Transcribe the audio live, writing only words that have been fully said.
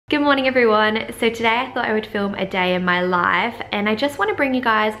Good morning everyone. So today I thought I would film a day in my life, and I just want to bring you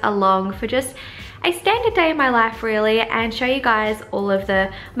guys along for just a standard day in my life really, and show you guys all of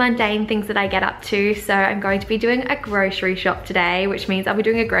the mundane things that I get up to. So I'm going to be doing a grocery shop today, which means I'll be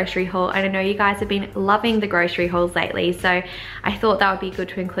doing a grocery haul, and I know you guys have been loving the grocery hauls lately, so I thought that would be good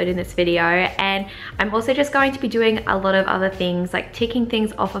to include in this video. And I'm also just going to be doing a lot of other things, like ticking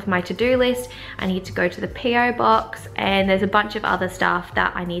things off of my to-do list. I need to go to the PO box, and there's a bunch of other stuff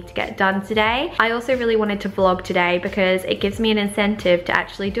that I need to get done today. I also really wanted to vlog today because it gives me an incentive to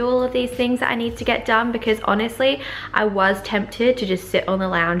actually do all of these things that I need to get done, because honestly I was tempted to just sit on the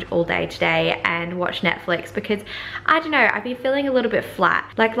lounge all day today and watch Netflix, because I don't know, I've been feeling a little bit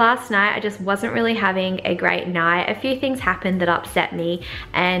flat. Like last night I just wasn't really having a great night. A few things happened that upset me,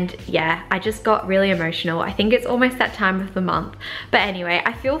 and yeah, I just got really emotional. I think it's almost that time of the month, but anyway,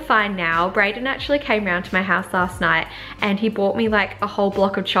 I feel fine now. Brayden actually came round to my house last night and he bought me like a whole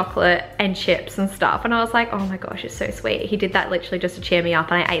block of chocolate and chips and stuff, and I was like, oh my gosh, it's so sweet. He did that literally just to cheer me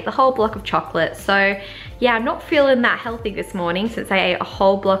up, and I ate the whole block of chocolate. So yeah, I'm not feeling that healthy this morning since I ate a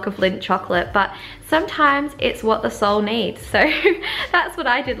whole block of Lindt chocolate, but sometimes it's what the soul needs. So that's what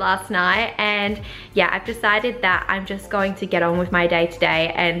I did last night, and yeah, I've decided that I'm just going to get on with my day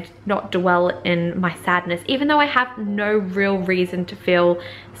today and not dwell in my sadness, even though I have no real reason to feel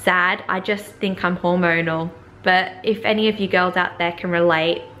sad. I just think I'm hormonal. But if any of you girls out there can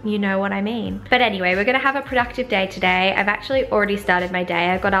relate, you know what I mean. But anyway, we're gonna have a productive day today. I've actually already started my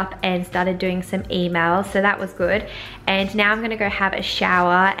day. I got up and started doing some emails, so that was good. And now I'm gonna go have a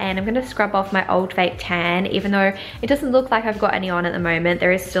shower, and I'm gonna scrub off my old fake tan, even though it doesn't look like I've got any on at the moment.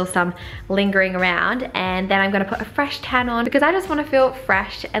 There is still some lingering around, and then I'm gonna put a fresh tan on because I just wanna feel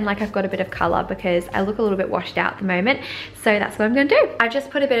fresh and like I've got a bit of color, because I look a little bit washed out at the moment. So that's what I'm gonna do. I've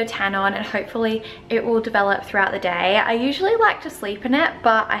just put a bit of tan on, and hopefully it will develop throughout the day. I usually like to sleep in it,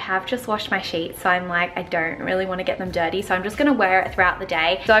 but I have just washed my sheets, so I'm like, I don't really want to get them dirty, so I'm just gonna wear it throughout the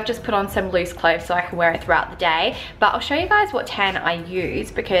day. So I've just put on some loose clothes so I can wear it throughout the day, but I'll show you guys what tan I use,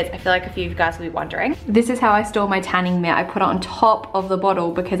 because I feel like a few of you guys will be wondering. This is how I store my tanning mitt. I put it on top of the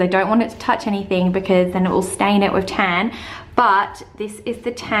bottle because I don't want it to touch anything, because then it will stain it with tan. But this is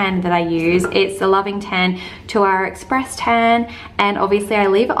the tan that I use. It's the Loving Tan 2-hour express tan, and obviously I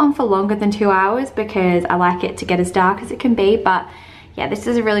leave it on for longer than 2 hours because I like it to get as dark as it can be. But yeah, this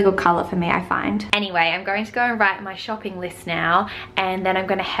is a really good color for me, I find. Anyway, I'm going to go and write my shopping list now, and then I'm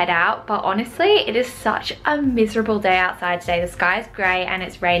gonna head out. But honestly, it is such a miserable day outside today. The sky's gray and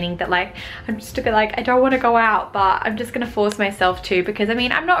it's raining, that like, I'm just like, I don't wanna go out, but I'm just gonna force myself to, because I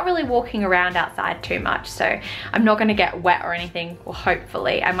mean, I'm not really walking around outside too much, so I'm not gonna get wet or anything, well,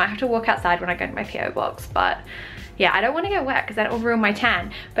 hopefully. I might have to walk outside when I go to my PO box, but yeah, I don't want to get wet because that will ruin my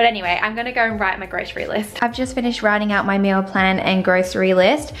tan. But anyway, I'm gonna go and write my grocery list. I've just finished writing out my meal plan and grocery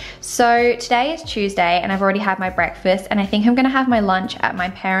list. So today is Tuesday and I've already had my breakfast, and I think I'm gonna have my lunch at my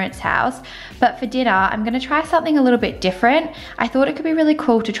parents' house. But for dinner, I'm gonna try something a little bit different. I thought it could be really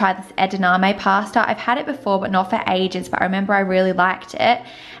cool to try this edamame pasta. I've had it before, but not for ages, but I remember I really liked it.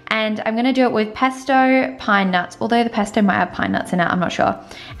 And I'm gonna do it with pesto, pine nuts, although the pesto might have pine nuts in it, I'm not sure.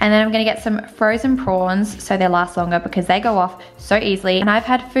 And then I'm gonna get some frozen prawns so they last longer, because they go off so easily. And I've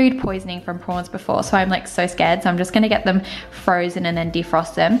had food poisoning from prawns before, so I'm like so scared. So I'm just gonna get them frozen and then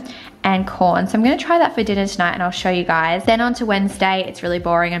defrost them. And corn. So I'm gonna try that for dinner tonight, and I'll show you guys. Then on to Wednesday, it's really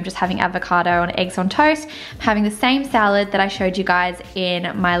boring. I'm just having avocado and eggs on toast. I'm having the same salad that I showed you guys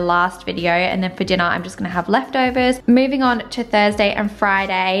in my last video, and then for dinner, I'm just gonna have leftovers. Moving on to Thursday and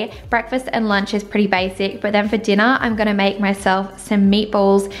Friday, breakfast and lunch is pretty basic, but then for dinner, I'm gonna make myself some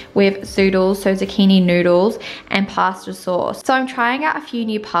meatballs with zoodles, so zucchini noodles, and pasta sauce. So I'm trying out a few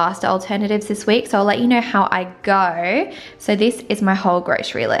new pasta alternatives this week, so I'll let you know how I go. So this is my whole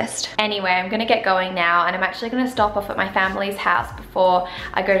grocery list. Anyway, I'm gonna get going now, and I'm actually gonna stop off at my family's house before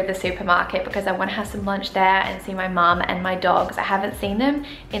I go to the supermarket, because I wanna have some lunch there and see my mum and my dogs. I haven't seen them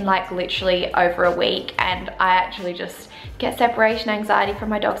in like literally over a week, and I actually just get separation anxiety from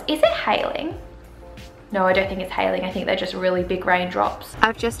my dogs. Is it hailing? No, I don't think it's hailing. I think they're just really big raindrops.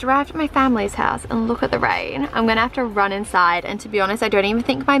 I've just arrived at my family's house, and look at the rain. I'm gonna have to run inside, and to be honest, I don't even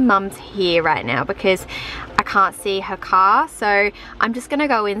think my mum's here right now because I can't see her car. So I'm just gonna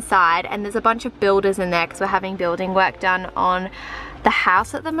go inside, and there's a bunch of builders in there because we're having building work done on the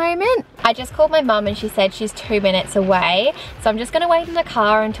house at the moment. I just called my mum and she said she's 2 minutes away. So I'm just gonna wait in the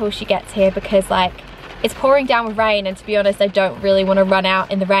car until she gets here, because like, it's pouring down with rain, and to be honest, I don't really want to run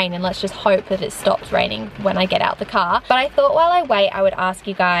out in the rain, and let's just hope that it stops raining when I get out the car. But I thought while I wait, I would ask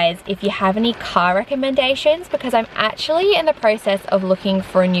you guys if you have any car recommendations, because I'm actually in the process of looking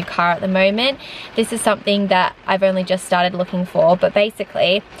for a new car at the moment. This is something that I've only just started looking for, but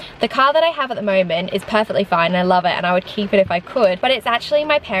basically the car that I have at the moment is perfectly fine. I love it and I would keep it if I could, but it's actually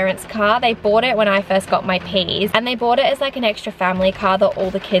my parents' car. They bought it when I first got my Ps, and they bought it as like an extra family car that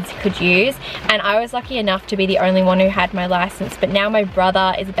all the kids could use, and I was lucky enough to be the only one who had my license. But now my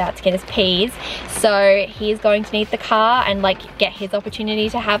brother is about to get his Ps, so he's going to need the car and like get his opportunity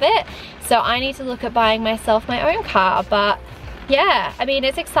to have it. So I need to look at buying myself my own car. But yeah, I mean,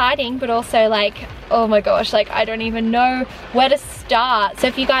 it's exciting, but also like, oh my gosh, like I don't even know where to start. So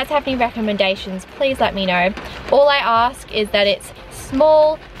if you guys have any recommendations, please let me know. All I ask is that it's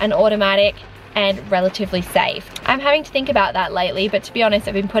small and automatic and relatively safe. I'm having to think about that lately, but to be honest,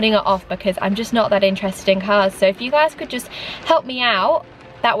 I've been putting it off because I'm just not that interested in cars. So if you guys could just help me out,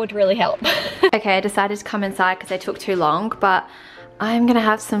 that would really help. Okay, I decided to come inside because I took too long, but I'm gonna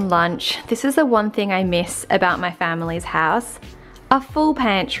have some lunch. This is the one thing I miss about my family's house. A full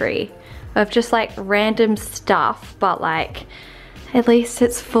pantry of just like random stuff, but like at least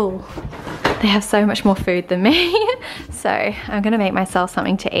it's full. They have so much more food than me. So I'm gonna make myself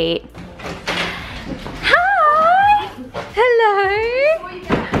something to eat. Hi! Hello!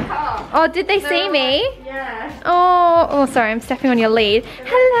 Oh, did they see me? Yeah. Oh, sorry, I'm stepping on your lead.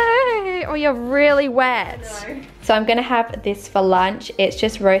 Hello! Oh, you're really wet. So I'm gonna have this for lunch. It's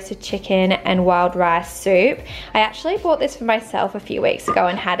just roasted chicken and wild rice soup. I actually bought this for myself a few weeks ago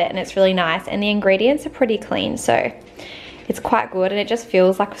and had it, and it's really nice. And the ingredients are pretty clean, so it's quite good, and it just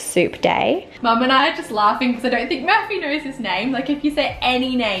feels like a soup day. Mum and I are just laughing because I don't think Matthew knows his name. Like if you say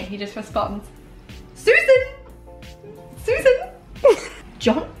any name, he just responds, Susan! Susan!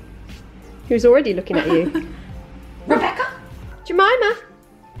 John? Who's already looking at you? Rebecca? Jemima?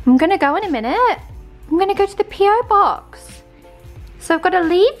 I'm gonna go in a minute. I'm gonna go to the PO box. So I've gotta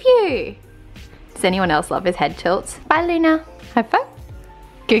leave you. Does anyone else love his head tilts? Bye, Luna. High five.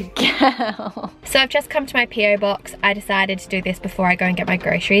 Good girl. So I've just come to my PO box. I decided to do this before I go and get my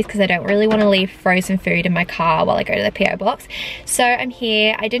groceries because I don't really want to leave frozen food in my car while I go to the PO box. So I'm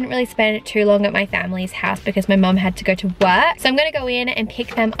here. I didn't really spend too long at my family's house because my mum had to go to work. So I'm gonna go in and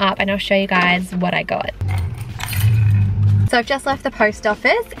pick them up and I'll show you guys what I got. So I've just left the post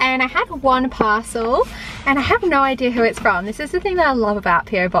office and I had one parcel and I have no idea who it's from. This is the thing that I love about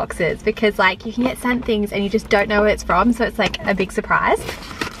PO boxes, because like you can get sent things and you just don't know where it's from, so it's like a big surprise.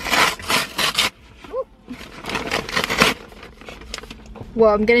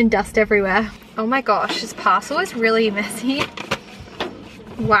 Whoa, I'm getting dust everywhere. Oh my gosh, this parcel is really messy.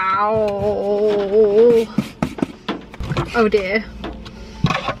 Wow. Oh dear.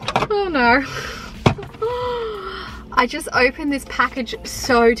 Oh no. I just opened this package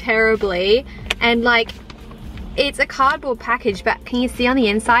so terribly, and like it's a cardboard package, but can you see on the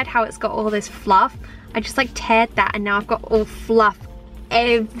inside how it's got all this fluff? I just like teared that and now I've got all fluff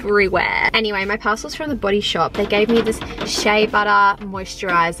everywhere. Anyway, my parcel's from the Body Shop. They gave me this shea butter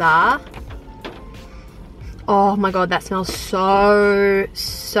moisturizer. Oh my god, that smells so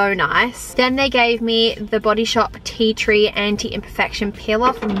nice. Then they gave me the Body Shop Tea Tree Anti-Imperfection Peel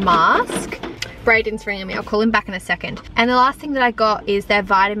Off Mask. Braden's ringing me, I'll call him back in a second. And the last thing that I got is their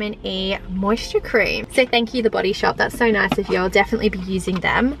Vitamin E Moisture Cream. So thank you, The Body Shop, that's so nice of you. I'll definitely be using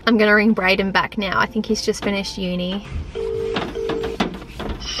them. I'm gonna ring Braden back now. I think he's just finished uni.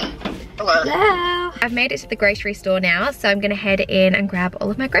 Hello. Hello. I've made it to the grocery store now, so I'm gonna head in and grab all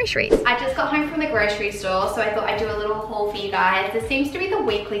of my groceries. I just got home from the grocery store, so I thought I'd do a little haul for you guys. This seems to be the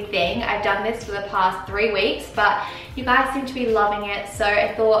weekly thing. I've done this for the past 3 weeks, but you guys seem to be loving it, so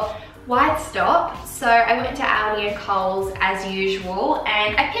I thought, why stop? So I went to Aldi and Coles as usual,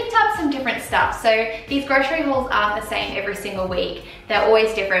 and I picked up some different stuff. So these grocery hauls aren't the same every single week. They're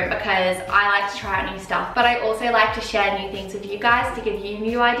always different because I like to try out new stuff, but I also like to share new things with you guys to give you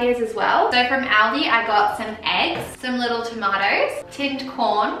new ideas as well. So from Aldi, I got some eggs, some little tomatoes, tinned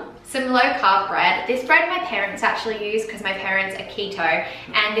corn, some low carb bread. This bread my parents actually use because my parents are keto,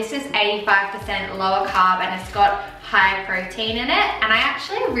 and this is 85% lower carb and it's got higher protein in it, and I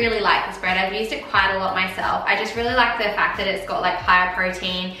actually really like this bread. I've used it quite a lot myself. I just really like the fact that it's got like higher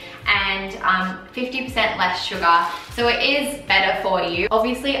protein and 50% less sugar, so it is better for you.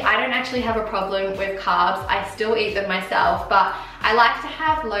 Obviously I don't actually have a problem with carbs. I still eat them myself, but I like to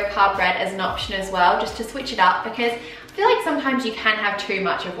have low carb bread as an option as well, just to switch it up, because I feel like sometimes you can have too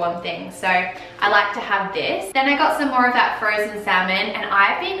much of one thing, so I like to have this. Then I got some more of that frozen salmon, and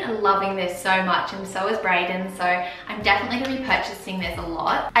I've been loving this so much, and so has Brayden, so I'm definitely going to be purchasing this a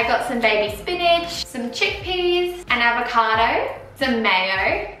lot. I got some baby spinach, some chickpeas, an avocado, some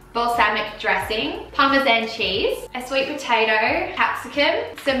mayo, balsamic dressing, Parmesan cheese, a sweet potato,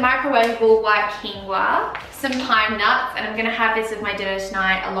 capsicum, some microwavable white quinoa, some pine nuts, and I'm gonna have this with my dinner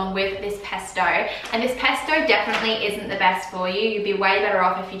tonight along with this pesto. And this pesto definitely isn't the best for you. You'd be way better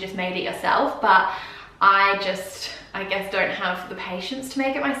off if you just made it yourself, but I guess don't have the patience to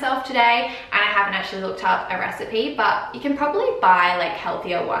make it myself today, and I haven't actually looked up a recipe, but you can probably buy like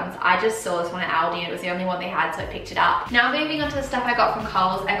healthier ones. I just saw this one at Aldi and it was the only one they had, so I picked it up. Now moving on to the stuff I got from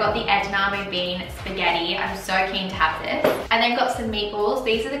Coles, I got the edamame bean spaghetti. I'm so keen to have this. I then got some meatballs.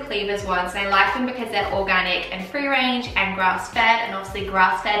 These are the Cleavers ones, and I like them because they're organic and free range and grass fed, and obviously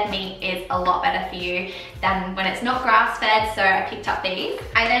grass fed meat is a lot better for you than when it's not grass fed, so I picked up these.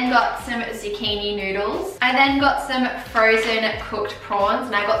 I then got some zucchini noodles. I then got some frozen cooked prawns,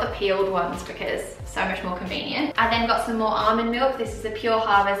 and I got the peeled ones because so much more convenient. I then got some more almond milk. This is the Pure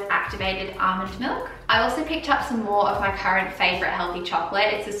Harvest activated almond milk. I also picked up some more of my current favorite healthy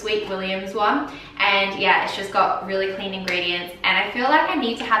chocolate. It's a Sweet Williams one, and yeah, it's just got really clean ingredients, and I feel like I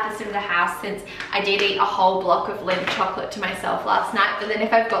need to have this in the house since I did eat a whole block of Lindt chocolate to myself last night. But then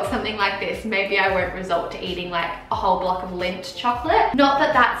if I've got something like this, maybe I won't resort to eating like a whole block of Lindt chocolate. Not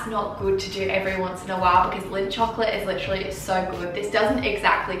that that's not good to do every once in a while, because Lindt chocolate is literally so good. This doesn't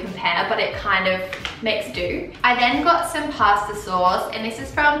exactly compare, but it kind of makes do. I then got some pasta sauce, and this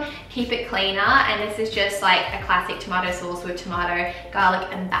is from Keep It Cleaner, and this is just like a classic tomato sauce with tomato, garlic,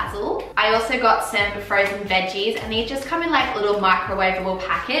 and basil. I also got some frozen veggies, and these just come in like little microwavable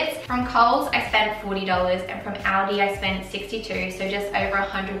packets. From Coles, I spent $40, and from Aldi, I spent $62, so just over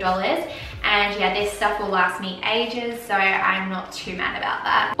 $100. And yeah, this stuff will last me ages, so I'm not too mad about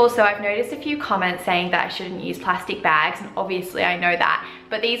that. Also, I've noticed a few comments saying that I shouldn't use plastic bags, and obviously I know that,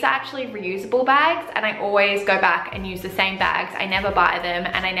 but these are actually reusable bags, and I always go back and use the same bags. I never buy them,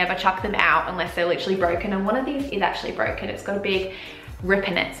 and I never chuck them out unless they're literally broken, and one of these is actually broken. It's got a big rip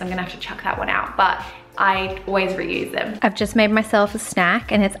in it, so I'm gonna have to chuck that one out, but I always reuse them. I've just made myself a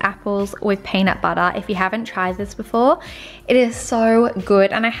snack, and it's apples with peanut butter. If you haven't tried this before, it is so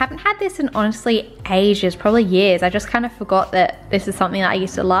good, and I haven't had this in honestly ages, probably years. I just kind of forgot that this is something that I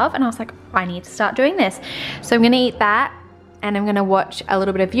used to love, and I was like, I need to start doing this. So I'm gonna eat that, and I'm gonna watch a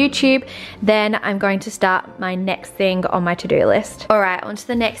little bit of YouTube. Then I'm going to start my next thing on my to-do list. All right, on to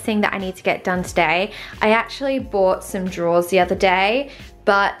the next thing that I need to get done today. I actually bought some drawers the other day,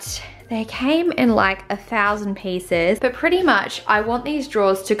 but they came in like 1,000 pieces, but pretty much I want these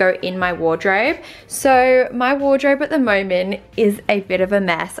drawers to go in my wardrobe. So my wardrobe at the moment is a bit of a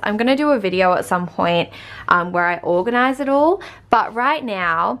mess. I'm gonna do a video at some point where I organize it all, but right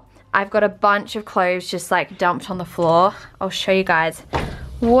now I've got a bunch of clothes just like dumped on the floor. I'll show you guys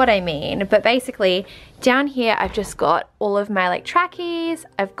what I mean, but basically down here I've just got all of my like trackies,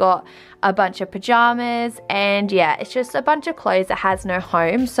 I've got a bunch of pajamas, and yeah, it's just a bunch of clothes that has no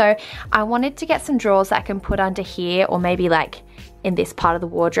home. So I wanted to get some drawers that I can put under here, or maybe like in this part of the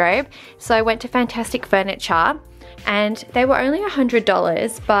wardrobe. So I went to Fantastic Furniture, and they were only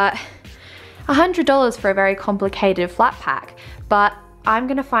 $100, but $100 for a very complicated flat pack. But I'm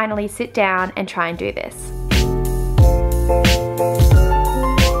gonna finally sit down and try and do this.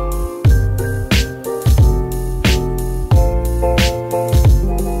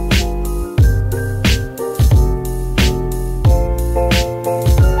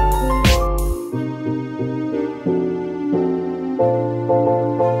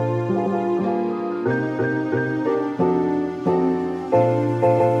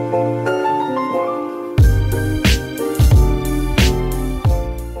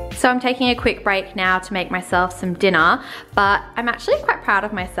 So I'm taking a quick break now to make myself some dinner, but I'm actually quite proud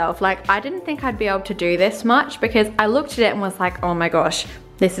of myself. Like, I didn't think I'd be able to do this much, because I looked at it and was like, oh my gosh,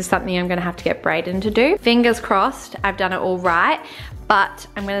 this is something I'm gonna have to get Brayden to do. Fingers crossed I've done it all right, but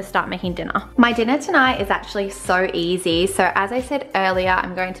I'm gonna start making dinner. My dinner tonight is actually so easy. So as I said earlier,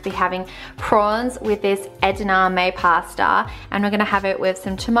 I'm going to be having prawns with this edamame pasta, and we're gonna have it with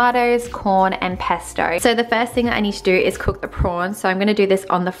some tomatoes, corn, and pesto. So the first thing that I need to do is cook the prawns. So I'm gonna do this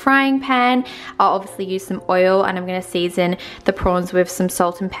on the frying pan. I'll obviously use some oil, and I'm gonna season the prawns with some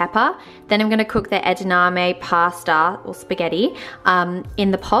salt and pepper. Then I'm gonna cook the edamame pasta or spaghetti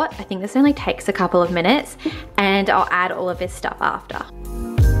in the pot. I think this only takes a couple of minutes, and I'll add all of this stuff after.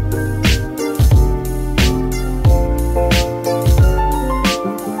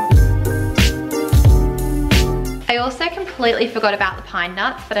 I also completely completely forgot about the pine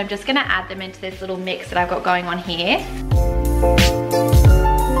nuts, but I'm just gonna add them into this little mix that I've got going on here.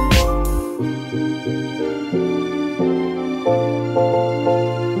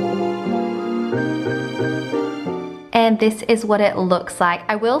 And this is what it looks like.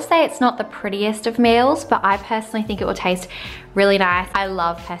 I will say it's not the prettiest of meals, but I personally think it will taste really nice. I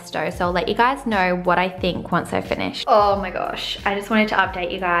love pesto, so I'll let you guys know what I think once I've finished. Oh my gosh, I just wanted to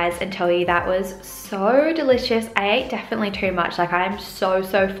update you guys and tell you that was so delicious. I ate definitely too much, like I am so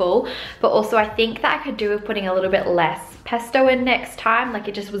full, but also I think that I could do with putting a little bit less pesto in next time. Like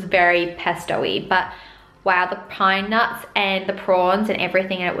it just was very pesto-y, but wow, the pine nuts and the prawns and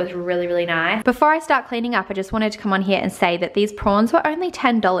everything in it was really nice. Before I start cleaning up, I just wanted to come on here and say that these prawns were only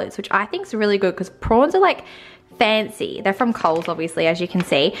 $10, which I think is really good because prawns are like fancy. They're from Coles, obviously, as you can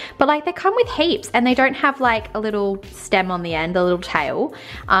see, but like they come with heaps and they don't have like a little stem on the end, a little tail.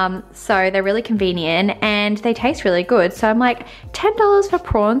 So they're really convenient and they taste really good. So I'm like, $10 for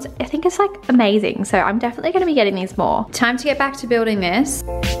prawns, I think it's like amazing. So I'm definitely gonna be getting these more. Time to get back to building this.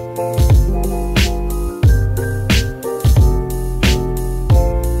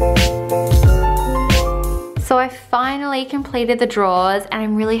 So I finally completed the drawers and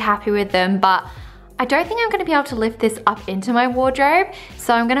I'm really happy with them, but I don't think I'm gonna be able to lift this up into my wardrobe.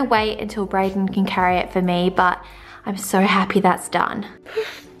 So I'm gonna wait until Braden can carry it for me, but I'm so happy that's done.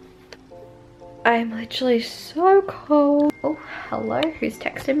 I'm literally so cold. Oh, hello, who's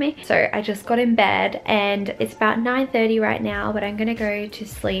texting me? So I just got in bed and it's about 9:30 right now, but I'm gonna go to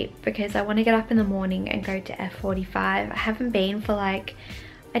sleep because I wanna get up in the morning and go to F45. I haven't been for like,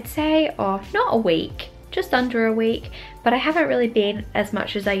 I'd say, oh, not a week. Just under a week, but I haven't really been as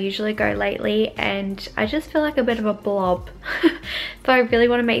much as I usually go lately and I just feel like a bit of a blob. So I really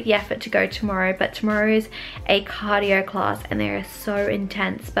want to make the effort to go tomorrow, but tomorrow is a cardio class and they are so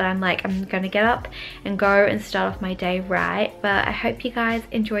intense, but I'm like, I'm gonna get up and go and start off my day right. But I hope you guys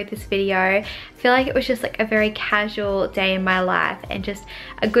enjoyed this video. I feel like it was just like a very casual day in my life and just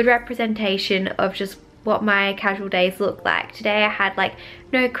a good representation of just what my casual days look like. Today I had like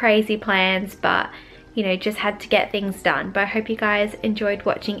no crazy plans, but you know, just had to get things done. But I hope you guys enjoyed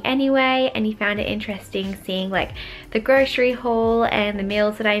watching anyway and you found it interesting seeing like the grocery haul and the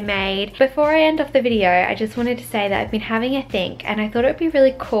meals that I made. Before I end off the video, I just wanted to say that I've been having a think and I thought it would be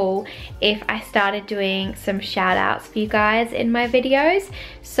really cool if I started doing some shout outs for you guys in my videos.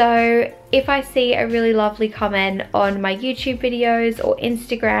 So if I see a really lovely comment on my YouTube videos or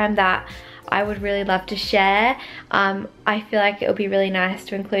Instagram that I would really love to share, I feel like it would be really nice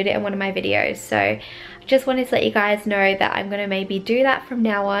to include it in one of my videos. So I just wanted to let you guys know that I'm gonna maybe do that from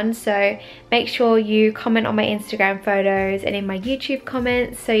now on. So make sure you comment on my Instagram photos and in my YouTube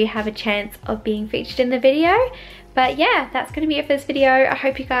comments so you have a chance of being featured in the video. But yeah, that's gonna be it for this video. I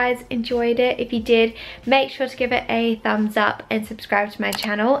hope you guys enjoyed it. If you did, make sure to give it a thumbs up and subscribe to my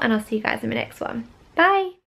channel, and I'll see you guys in the next one. Bye.